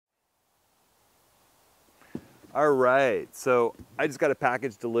All right, so I just got a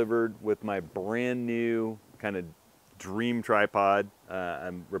package delivered with my brand new kind of dream tripod.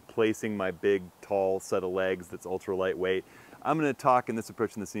 I'm replacing my big, tall set of legs that's ultra lightweight. I'm gonna talk in this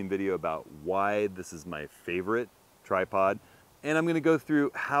Approaching the Scene video about why this is my favorite tripod. And I'm gonna go through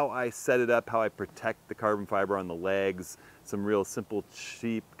how I set it up, how I protect the carbon fiber on the legs, some real simple,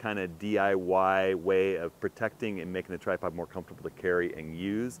 cheap kind of DIY way of protecting and making the tripod more comfortable to carry and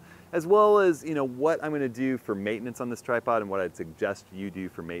use, as well as what I'm gonna do for maintenance on this tripod and what I'd suggest you do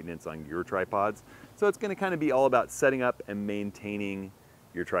for maintenance on your tripods. So it's gonna kind of be all about setting up and maintaining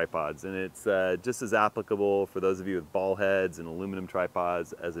your tripods. And it's just as applicable for those of you with ball heads and aluminum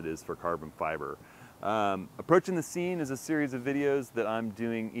tripods as it is for carbon fiber. Approaching the Scene is a series of videos that I'm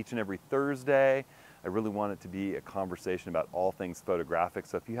doing each and every Thursday. I really want it to be a conversation about all things photographic.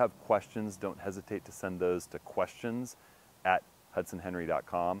 So if you have questions, don't hesitate to send those to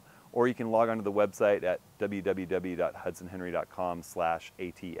questions@hudsonhenry.com, or you can log onto the website at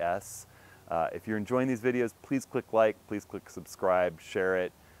www.hudsonhenry.com/ats. If you're enjoying these videos, please click like, please click subscribe, share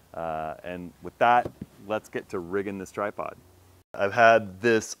it. And with that, let's get to rigging this tripod. I've had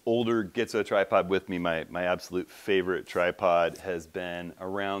this older Gitzo tripod with me. My absolute favorite tripod has been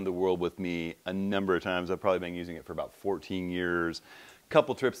around the world with me a number of times. I've probably been using it for about 14 years. A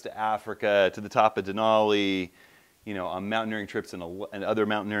couple trips to Africa, to the top of Denali, on mountaineering trips and other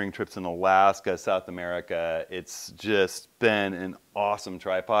mountaineering trips in Alaska, South America. It's just been an awesome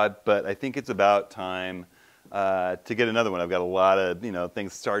tripod, but I think it's about time to get another one. I've got a lot of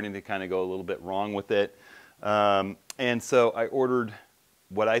things starting to kind of go a little bit wrong with it. And so I ordered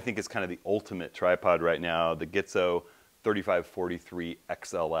what I think is kind of the ultimate tripod right now, the Gitzo 3543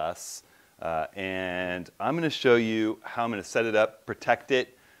 XLS. And I'm going to show you how I'm going to set it up, protect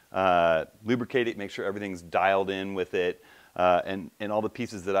it, lubricate it, make sure everything's dialed in with it, and all the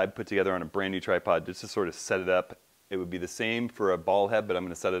pieces that I put together on a brand new tripod just to sort of set it up. It would be the same for a ball head, but I'm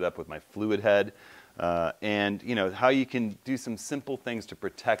going to set it up with my fluid head. And how you can do some simple things to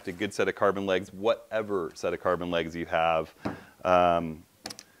protect a good set of carbon legs, whatever set of carbon legs you have,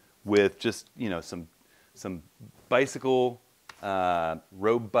 with just some bicycle,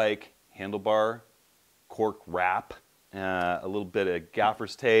 road bike handlebar cork wrap, a little bit of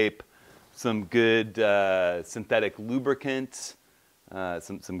gaffer's tape, some good synthetic lubricant,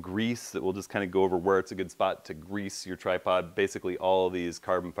 some grease that will just kind of go over where it's a good spot to grease your tripod. Basically all of these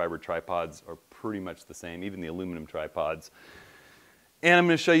carbon fiber tripods are pretty much the same, even the aluminum tripods. And I'm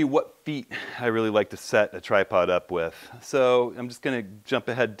going to show you what feet I really like to set a tripod up with. So I'm just going to jump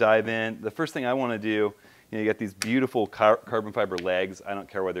ahead, dive in. The first thing I want to do, you got these beautiful carbon fiber legs. I don't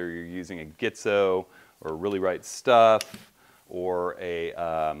care whether you're using a Gitzo or Really Right Stuff or a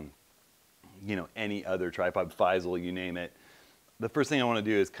any other tripod, Faisal, you name it. The first thing I want to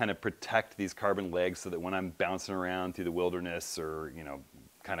do is kind of protect these carbon legs so that when I'm bouncing around through the wilderness or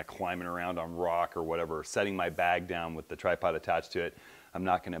kind of climbing around on rock or whatever, setting my bag down with the tripod attached to it, I'm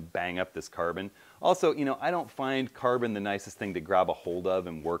not going to bang up this carbon. Also, I don't find carbon the nicest thing to grab a hold of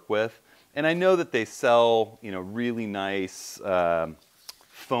and work with. And I know that they sell, really nice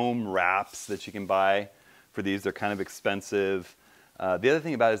foam wraps that you can buy for these. They're kind of expensive. The other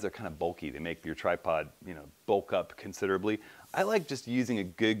thing about it is they're kind of bulky. They make your tripod, bulk up considerably. I like just using a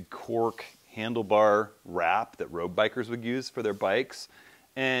good cork handlebar wrap that road bikers would use for their bikes.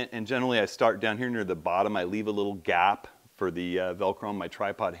 And generally I start down here near the bottom. I leave a little gap for the Velcro on my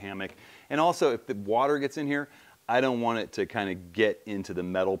tripod hammock. And also if the water gets in here, I don't want it to kind of get into the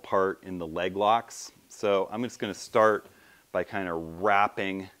metal part in the leg locks. So I'm just going to start by kind of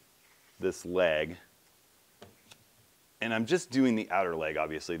wrapping this leg. And I'm just doing the outer leg,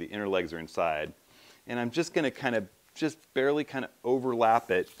 obviously. The inner legs are inside. And I'm just going to kind of just barely kind of overlap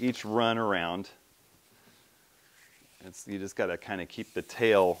it each run around. You just got to kind of keep the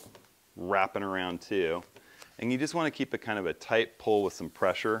tail wrapping around too. And you just want to keep it kind of a tight pull with some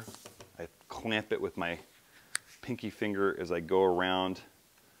pressure. I clamp it with my pinky finger as I go around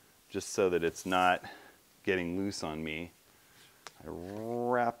just so that it's not getting loose on me. I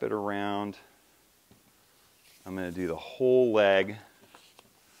wrap it around. I'm going to do the whole leg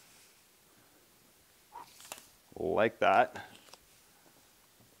like that.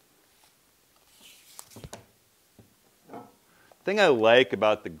 The thing I like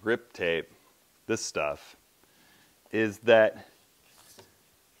about the grip tape, this stuff, is that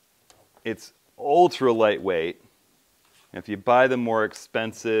it's ultra lightweight. If you buy the more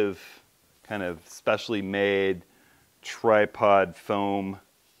expensive, kind of specially made tripod foam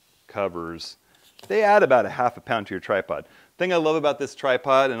covers, they add about ½ a pound to your tripod. The thing I love about this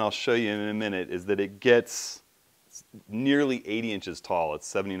tripod, and I'll show you in a minute, is that it's It's nearly 80 inches tall. It's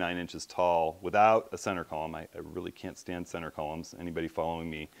 79 inches tall without a center column. I really can't stand center columns. Anybody following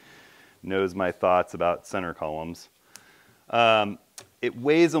me knows my thoughts about center columns. It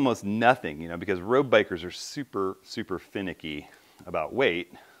weighs almost nothing, you know, because road bikers are super, super finicky about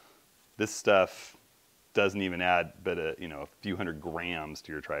weight. This stuff doesn't even add but a few hundred grams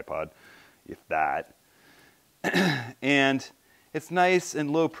to your tripod, if that. And it's nice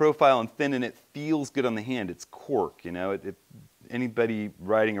and low profile and thin, and it feels good on the hand. It's cork, you know. Anybody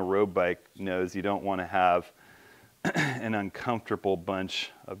riding a road bike knows you don't want to have an uncomfortable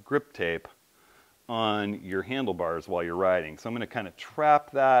bunch of grip tape on your handlebars while you're riding. So I'm going to kind of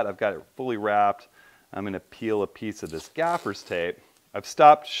trap that. I've got it fully wrapped. I'm going to peel a piece of this gaffer's tape. I've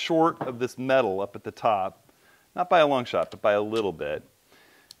stopped short of this metal up at the top, not by a long shot, but by a little bit.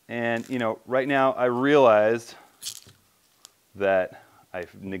 And, you know, right now I realized that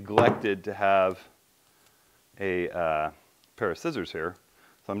I've neglected to have a pair of scissors here.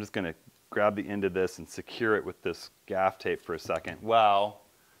 So I'm just going to grab the end of this and secure it with this gaff tape for a second while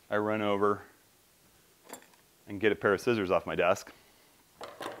I run over and get a pair of scissors off my desk.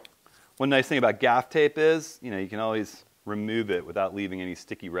 One nice thing about gaff tape is, you know, you can always remove it without leaving any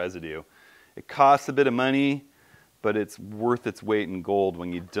sticky residue. It costs a bit of money, but it's worth its weight in gold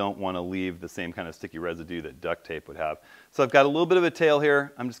when you don't want to leave the same kind of sticky residue that duct tape would have. So I've got a little bit of a tail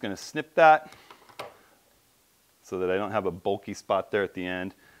here. I'm just going to snip that so that I don't have a bulky spot there at the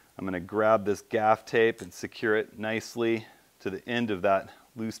end. I'm going to grab this gaff tape and secure it nicely to the end of that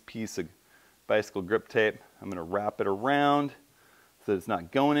loose piece of bicycle grip tape. I'm going to wrap it around so that it's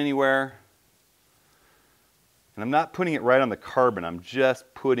not going anywhere. And I'm not putting it right on the carbon. I'm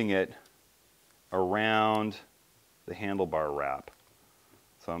just putting it around the handlebar wrap.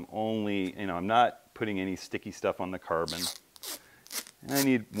 So I'm only, you know, I'm not putting any sticky stuff on the carbon. And I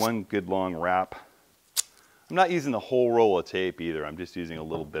need one good long wrap. I'm not using the whole roll of tape either. I'm just using a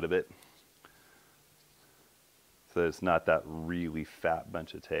little bit of it, so that it's not that really fat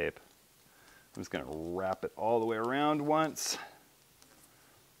bunch of tape. I'm just going to wrap it all the way around once.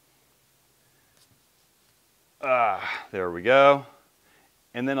 There we go.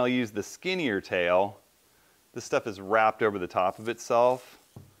 And then I'll use the skinnier tail. This stuff is wrapped over the top of itself,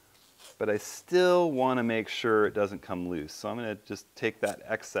 but I still want to make sure it doesn't come loose. So I'm going to just take that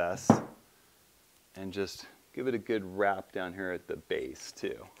excess and just give it a good wrap down here at the base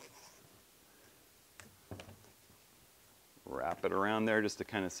too. Wrap it around there just to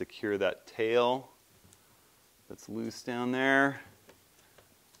kind of secure that tail that's loose down there.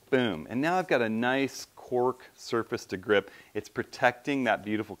 Boom. And now I've got a nice cork surface to grip. It's protecting that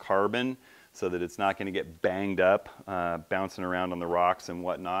beautiful carbon so that it's not going to get banged up, bouncing around on the rocks and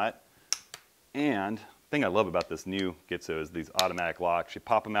whatnot. And the thing I love about this new Gitzo is these automatic locks. You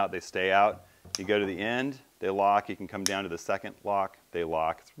pop them out, they stay out. You go to the end, they lock. You can come down to the second lock, they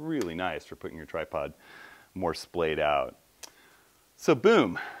lock. It's really nice for putting your tripod more splayed out. So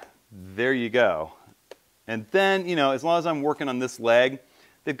boom, there you go. And then, you know, as long as I'm working on this leg,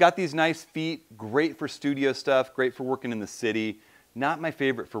 they've got these nice feet, great for studio stuff, great for working in the city. Not my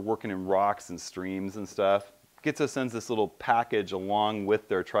favorite for working in rocks and streams and stuff. Gitzo sends this little package along with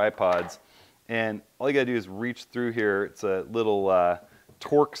their tripods, and all you gotta do is reach through here. It's a little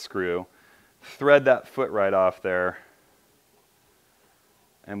torque screw. Thread that foot right off there.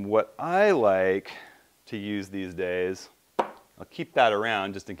 And what I like to use these days, I'll keep that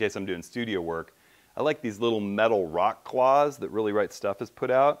around just in case I'm doing studio work. I like these little metal rock claws that Really Right Stuff has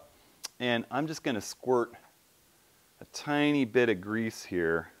put out. And I'm just going to squirt a tiny bit of grease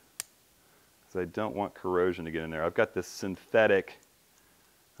here because I don't want corrosion to get in there. I've got this synthetic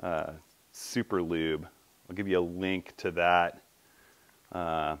super lube. I'll give you a link to that.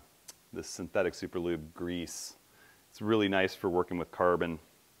 This synthetic super lube grease. It's really nice for working with carbon.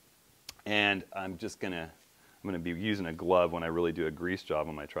 And I'm gonna be using a glove when I really do a grease job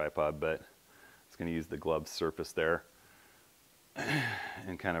on my tripod, but I'm just gonna use the glove surface there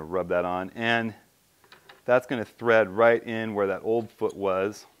and kind of rub that on. And that's gonna thread right in where that old foot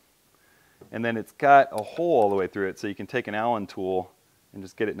was. And then it's got a hole all the way through it, so you can take an Allen tool and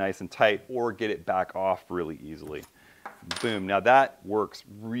just get it nice and tight or get it back off really easily. Boom. Now that works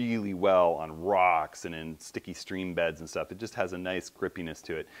really well on rocks and in sticky stream beds and stuff. It just has a nice grippiness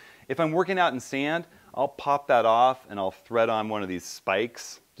to it. If I'm working out in sand, I'll pop that off and I'll thread on one of these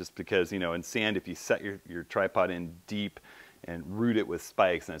spikes, just because, you know, in sand, if you set your tripod in deep and root it with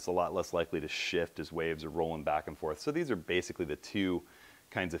spikes, then it's a lot less likely to shift as waves are rolling back and forth. So these are basically the two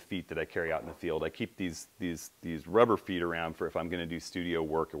kinds of feet that I carry out in the field. I keep these rubber feet around for if I'm going to do studio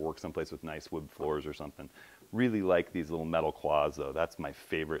work or work someplace with nice wood floors or something. Really like these little metal claws though. That's my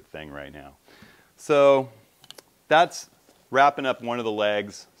favorite thing right now. So that's wrapping up one of the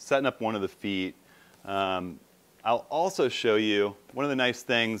legs, setting up one of the feet. I'll also show you one of the nice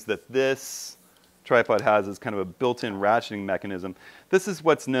things that this tripod has is kind of a built-in ratcheting mechanism. This is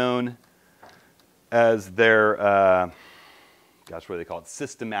what's known as their, gosh, what do they call it?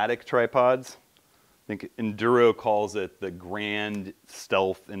 Systematic tripods. I think Enduro calls it the Grand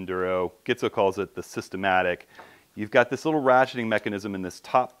Stealth Enduro. Gitzo calls it the Systematic. You've got this little ratcheting mechanism in this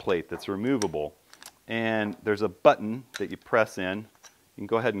top plate that's removable. And there's a button that you press in. You can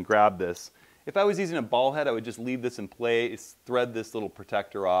go ahead and grab this. If I was using a ball head, I would just leave this in place, thread this little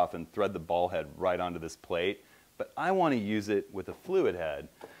protector off, and thread the ball head right onto this plate. But I want to use it with a fluid head.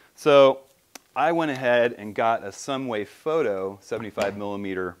 So I went ahead and got a Sunway Photo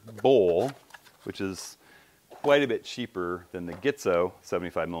 75mm bowl, which is quite a bit cheaper than the Gitzo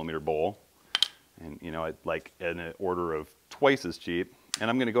 75mm bowl. And you know, like in an order of twice as cheap. And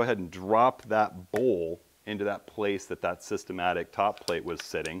I'm going to go ahead and drop that bowl into that place that that Systematic top plate was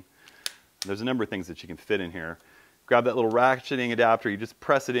sitting. There's a number of things that you can fit in here. Grab that little ratcheting adapter, you just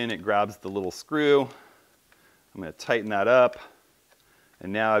press it in, it grabs the little screw. I'm going to tighten that up.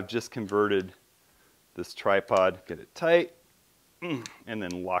 And now I've just converted this tripod, get it tight, and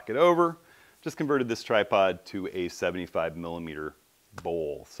then lock it over. Just converted this tripod to a 75mm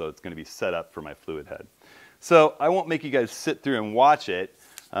bowl. So it's going to be set up for my fluid head. So I won't make you guys sit through and watch it.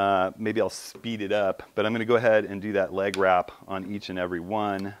 Maybe I'll speed it up, but I'm going to go ahead and do that leg wrap on each and every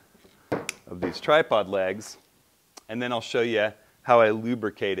one of these tripod legs, and then I'll show you how I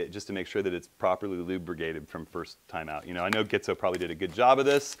lubricate it just to make sure that it's properly lubricated from first time out. You know, I know Gitzo probably did a good job of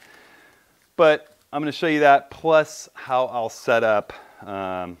this, but I'm going to show you that plus how I'll set up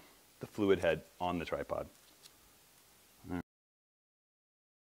the fluid head on the tripod.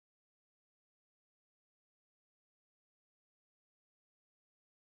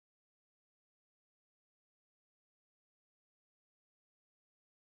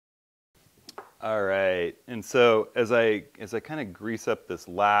 All right, and so as I kind of grease up this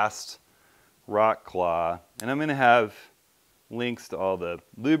last rock claw, and I'm going to have links to all the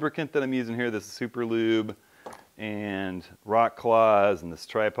lubricant that I'm using here, this is Super Lube, and rock claws, and this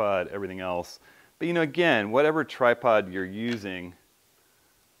tripod, everything else. But you know, again, whatever tripod you're using,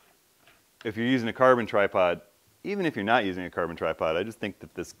 if you're using a carbon tripod, even if you're not using a carbon tripod, I just think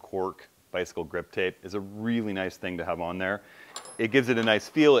that this cork bicycle grip tape is a really nice thing to have on there. It gives it a nice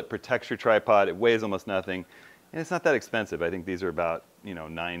feel, it protects your tripod, it weighs almost nothing, and it's not that expensive. I think these are about, you know,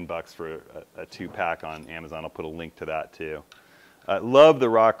 $9 for a 2-pack on Amazon. I'll put a link to that too. Love the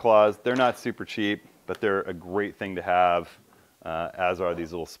rock claws. They're not super cheap, but they're a great thing to have, as are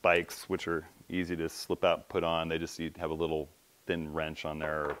these little spikes, which are easy to slip out and put on. They just need to have a little thin wrench on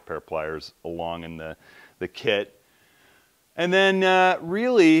there or a pair of pliers along in the kit. And then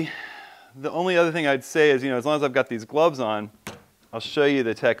really, the only other thing I'd say is, you know, as long as I've got these gloves on, I'll show you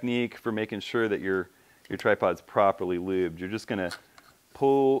the technique for making sure that your tripod's properly lubed. You're just going to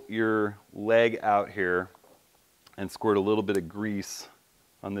pull your leg out here and squirt a little bit of grease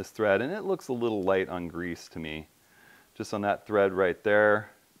on this thread. And it looks a little light on grease to me. Just on that thread right there.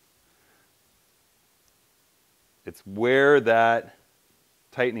 It's where that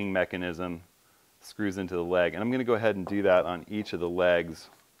tightening mechanism screws into the leg. And I'm going to go ahead and do that on each of the legs.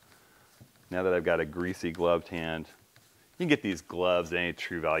 Now that I've got a greasy gloved hand. You can get these gloves at any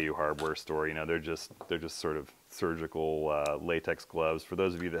True Value hardware store. You know, they're just sort of surgical latex gloves. For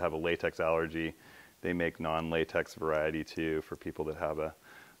those of you that have a latex allergy, they make non-latex variety too for people that have a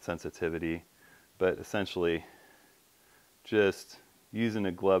sensitivity. But essentially, just using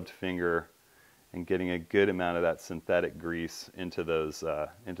a gloved finger and getting a good amount of that synthetic grease into those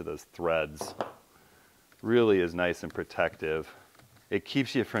threads really is nice and protective. It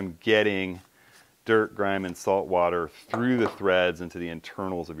keeps you from getting dirt, grime, and salt water through the threads into the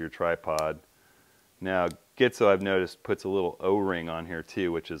internals of your tripod. Now, Gitzo, I've noticed, puts a little O-ring on here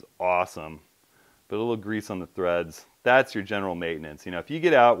too, which is awesome. But a little grease on the threads, that's your general maintenance. You know, if you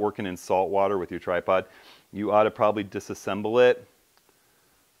get out working in salt water with your tripod, you ought to probably disassemble it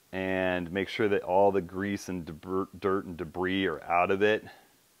and make sure that all the grease and dirt and debris are out of it,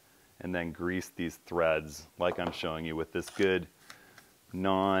 and then grease these threads like I'm showing you with this good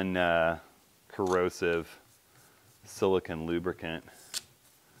non-corrosive silicone lubricant.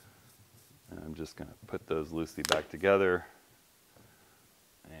 And I'm just going to put those loosely back together,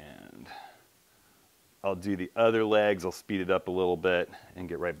 and I'll do the other legs. I'll speed it up a little bit and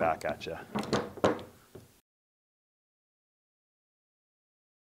get right back at you.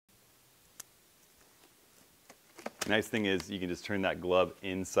 Nice thing is you can just turn that glove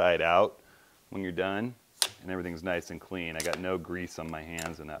inside out when you're done, and everything's nice and clean. I got no grease on my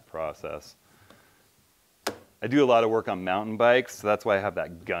hands in that process. I do a lot of work on mountain bikes, so that's why I have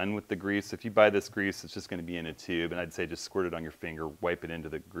that gun with the grease. If you buy this grease, it's just going to be in a tube, and I'd say just squirt it on your finger, wipe it into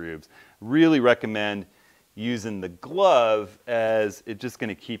the grooves. Really recommend using the glove, as it's just going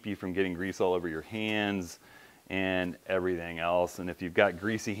to keep you from getting grease all over your hands and everything else. And if you've got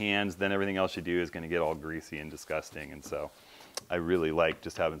greasy hands, then everything else you do is going to get all greasy and disgusting. And so I really like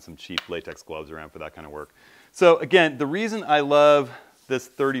just having some cheap latex gloves around for that kind of work. So again, the reason I love this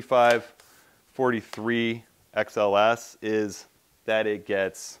 35-43 XLS is that it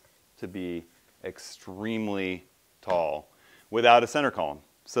gets to be extremely tall without a center column.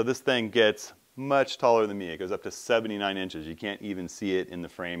 So this thing gets much taller than me. It goes up to 79 inches. You can't even see it in the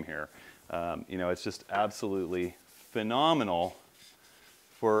frame here. You know, it's just absolutely phenomenal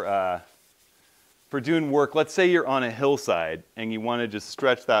for doing work. Let's say you're on a hillside and you want to just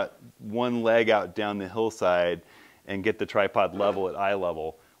stretch that one leg out down the hillside and get the tripod level at eye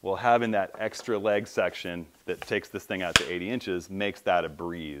level. Well, having that extra leg section that takes this thing out to 80 inches makes that a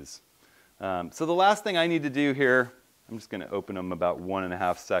breeze. So the last thing I need to do here, I'm just going to open them about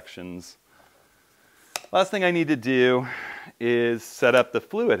 1.5 sections. Last thing I need to do is set up the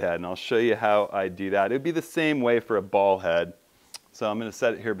fluid head, and I'll show you how I do that. It would be the same way for a ball head. So I'm going to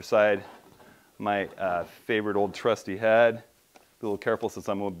set it here beside my favorite old trusty head. Be a little careful since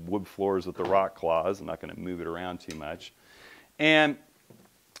I'm on wood floors with the rock claws. I'm not going to move it around too much. And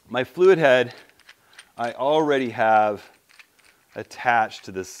my fluid head, I already have attached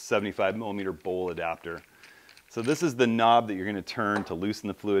to this 75mm bowl adapter. So this is the knob that you're going to turn to loosen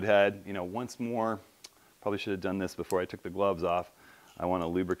the fluid head. You know, once more, probably should have done this before I took the gloves off. I want to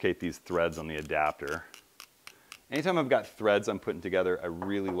lubricate these threads on the adapter. Anytime I've got threads I'm putting together, I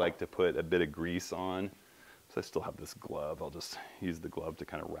really like to put a bit of grease on. So I still have this glove. I'll just use the glove to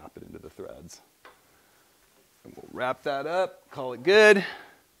kind of wrap it into the threads. And we'll wrap that up, call it good.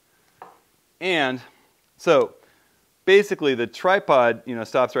 And so basically the tripod, you know,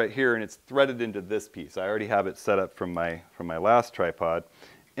 stops right here and it's threaded into this piece. I already have it set up from my last tripod.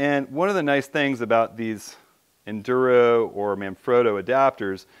 And one of the nice things about these Enduro or Manfrotto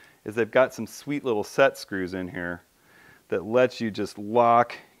adapters is they've got some sweet little set screws in here that lets you just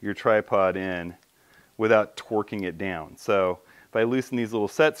lock your tripod in without torquing it down. So if I loosen these little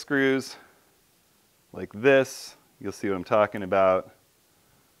set screws like this, you'll see what I'm talking about.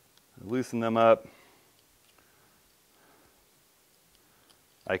 Loosen them up.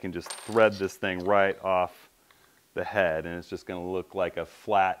 I can just thread this thing right off the head, and it's just going to look like a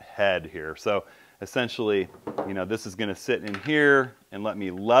flat head here. So essentially, you know, this is going to sit in here and let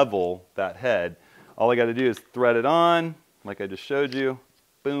me level that head. All I got to do is thread it on, like I just showed you,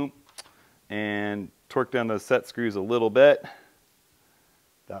 boom, and torque down those set screws a little bit.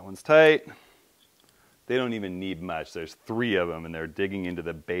 That one's tight. They don't even need much. There's 3 of them, and they're digging into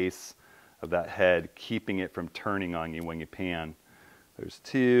the base of that head, keeping it from turning on you when you pan. There's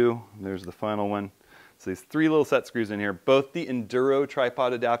 2. There's the final one. So these 3 little set screws in here. Both the Enduro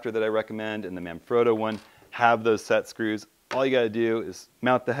tripod adapter that I recommend and the Manfrotto one have those set screws. All you got to do is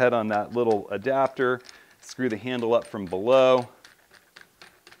mount the head on that little adapter, screw the handle up from below,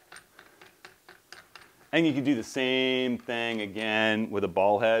 and you can do the same thing again with a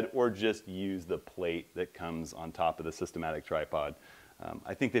ball head, or just use the plate that comes on top of the systematic tripod.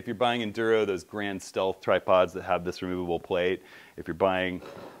 I think that if you're buying Enduro, those Grand Stealth tripods that have this removable plate, if you're buying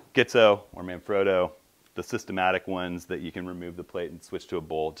Gitzo or Manfrotto, the systematic ones that you can remove the plate and switch to a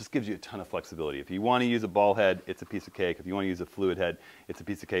bowl, just gives you a ton of flexibility. If you want to use a ball head, it's a piece of cake. If you want to use a fluid head, it's a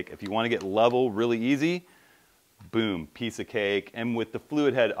piece of cake. If you want to get level really easy, boom, piece of cake. And with the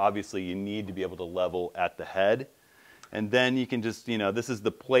fluid head, obviously you need to be able to level at the head. And then you can just, you know, this is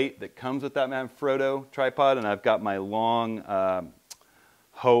the plate that comes with that Manfrotto tripod, and I've got my long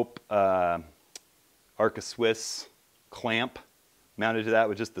Hope Arca Swiss clamp mounted to that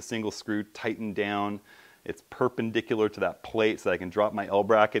with just the single screw tightened down. It's perpendicular to that plate so that I can drop my L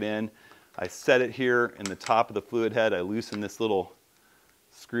bracket in. I set it here in the top of the fluid head. I loosen this little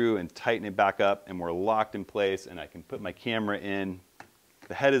screw and tighten it back up, and we're locked in place, and I can put my camera in.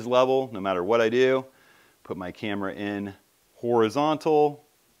 The head is level no matter what I do. Put my camera in horizontal,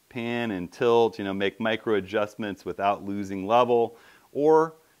 pan and tilt, you know, make micro adjustments without losing level.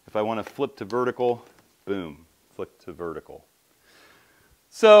 Or if I want to flip to vertical, boom, flip to vertical.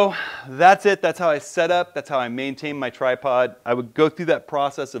 So that's it. That's how I set up. That's how I maintain my tripod. I would go through that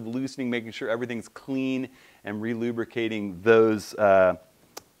process of loosening, making sure everything's clean, and re-lubricating those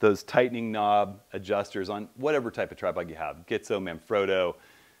tightening knob adjusters on whatever type of tripod you have. Gitzo, Manfrotto,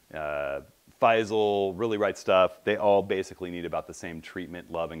 Faisal, Really Right Stuff. They all basically need about the same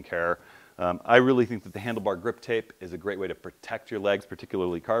treatment, love, and care. I really think that the handlebar grip tape is a great way to protect your legs,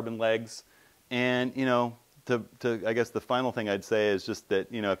 particularly carbon legs. And, you know, I guess the final thing I'd say is just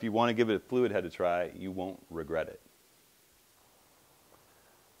that, you know, if you want to give it a fluid head a try, you won't regret it.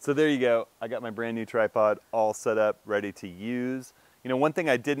 So there you go. I got my brand new tripod all set up, ready to use. You know, one thing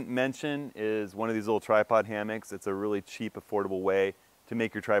I didn't mention is one of these little tripod hammocks. It's a really cheap, affordable way to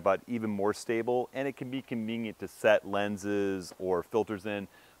make your tripod even more stable, and it can be convenient to set lenses or filters in.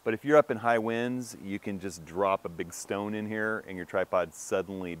 But if you're up in high winds, you can just drop a big stone in here and your tripod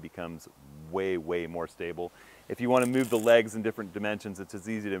suddenly becomes way, way more stable. If you want to move the legs in different dimensions, it's as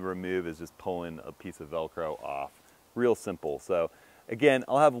easy to remove as just pulling a piece of Velcro off. Real simple. So again,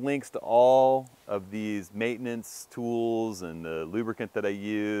 I'll have links to all of these maintenance tools and the lubricant that I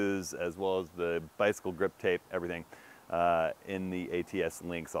use, as well as the bicycle grip tape, everything in the ATS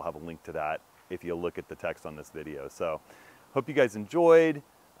links. I'll have a link to that if you look at the text on this video. So hope you guys enjoyed.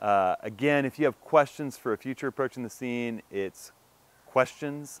 Again, if you have questions for a future Approaching the Scene, it's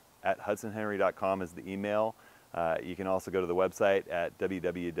questions@hudsonhenry.com is the email. You can also go to the website at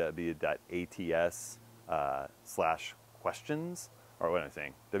www.ats/questions, or what am I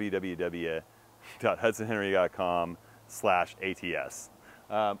saying? www.hudsonhenry.com/ats.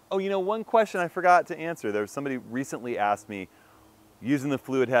 Oh, you know, one question I forgot to answer. There was somebody recently asked me, using the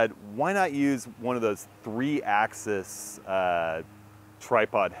fluid head, why not use one of those 3-axis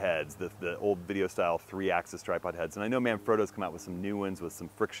tripod heads, the old video style 3-axis tripod heads? And I know Manfrotto's come out with some new ones with some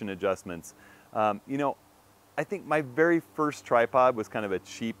friction adjustments. You know, I think my very first tripod was kind of a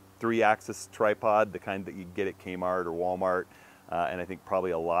cheap 3-axis tripod, the kind that you get at Kmart or Walmart. And I think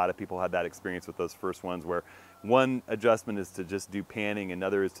probably a lot of people had that experience with those first ones, where one adjustment is to just do panning,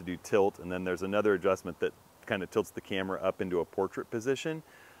 another is to do tilt, and then there's another adjustment that kind of tilts the camera up into a portrait position.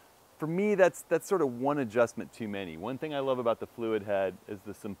 For me, that's sort of one adjustment too many. One thing I love about the fluid head is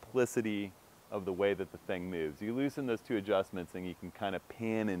the simplicity of the way that the thing moves. You loosen those 2 adjustments and you can kind of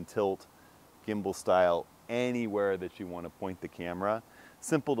pan and tilt gimbal style anywhere that you want to point the camera.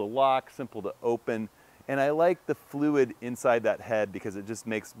 Simple to lock, simple to open. And I like the fluid inside that head because it just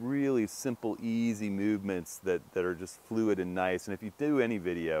makes really simple, easy movements that are just fluid and nice. And if you do any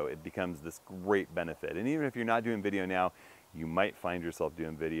video, it becomes this great benefit. And even if you're not doing video now, you might find yourself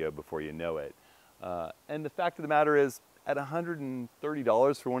doing video before you know it. And the fact of the matter is, at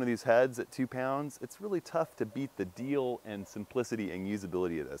 $130 for one of these heads at 2 pounds, it's really tough to beat the deal and simplicity and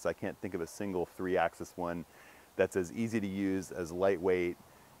usability of this. I can't think of a single 3-axis one that's as easy to use, as lightweight,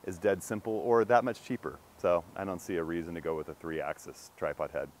 as dead simple, or that much cheaper. So I don't see a reason to go with a 3-axis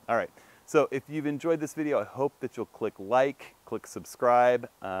tripod head. All right, so if you've enjoyed this video, I hope that you'll click like, click subscribe,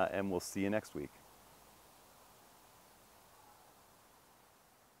 and we'll see you next week.